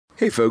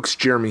Hey folks,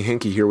 Jeremy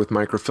Hanke here with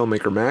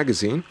Microfilmmaker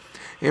Magazine,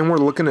 and we're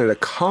looking at a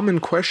common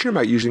question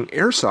about using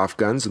airsoft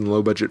guns in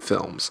low-budget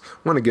films.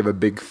 I want to give a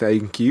big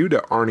thank you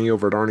to Arnie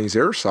over at Arnie's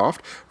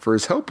Airsoft for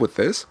his help with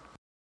this.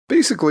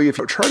 Basically, if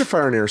you try to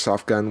fire an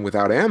airsoft gun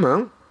without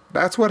ammo,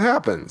 that's what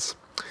happens.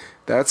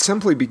 That's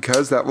simply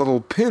because that little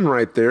pin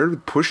right there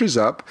pushes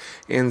up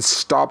and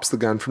stops the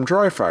gun from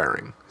dry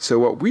firing. So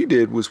what we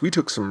did was we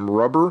took some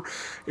rubber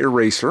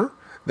eraser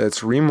that's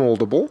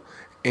remoldable,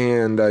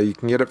 and you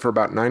can get it for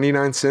about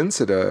 99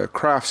 cents at a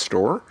craft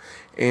store,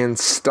 and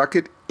stuck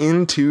it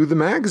into the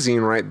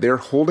magazine right there,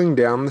 holding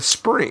down the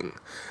spring.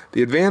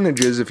 The advantage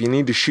is if you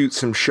need to shoot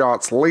some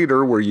shots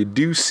later where you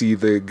do see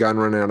the gun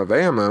run out of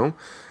ammo,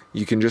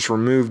 you can just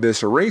remove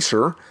this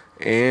eraser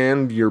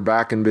and you're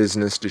back in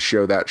business to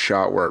show that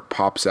shot where it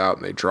pops out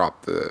and they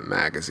drop the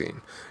magazine.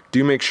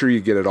 Do make sure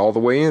you get it all the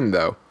way in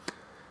though.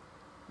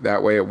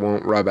 That way it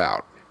won't rub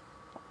out.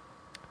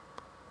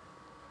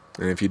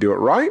 And if you do it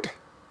right,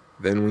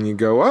 then when you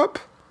go up,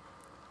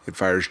 it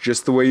fires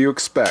just the way you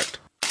expect.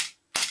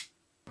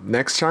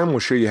 Next time we'll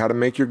show you how to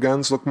make your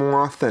guns look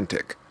more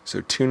authentic,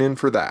 so tune in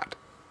for that.